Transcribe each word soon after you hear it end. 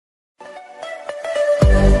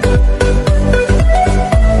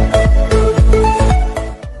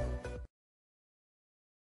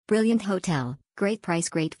Brilliant hotel, great price,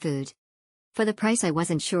 great food. For the price I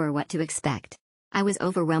wasn't sure what to expect. I was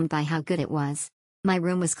overwhelmed by how good it was. My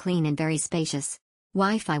room was clean and very spacious.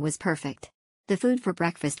 Wi-Fi was perfect. The food for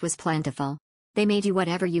breakfast was plentiful. They made you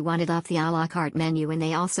whatever you wanted off the a la carte menu, and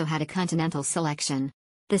they also had a continental selection.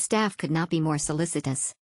 The staff could not be more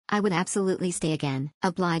solicitous. I would absolutely stay again.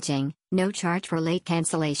 Obliging, no charge for late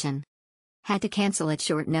cancellation. Had to cancel at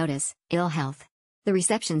short notice, ill health. The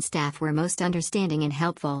reception staff were most understanding and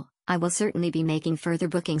helpful. I will certainly be making further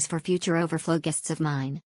bookings for future overflow guests of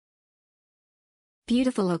mine.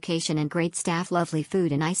 Beautiful location and great staff, lovely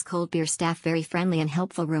food and ice cold beer, staff very friendly and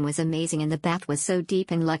helpful, room was amazing and the bath was so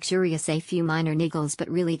deep and luxurious. A few minor niggles, but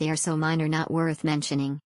really they are so minor not worth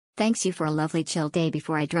mentioning. Thanks you for a lovely chill day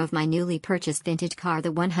before I drove my newly purchased vintage car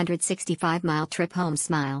the 165-mile trip home.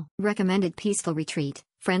 Smile. Recommended peaceful retreat,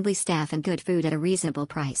 friendly staff and good food at a reasonable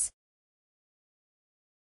price.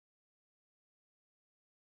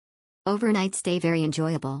 Overnight stay very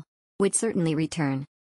enjoyable. Would certainly return.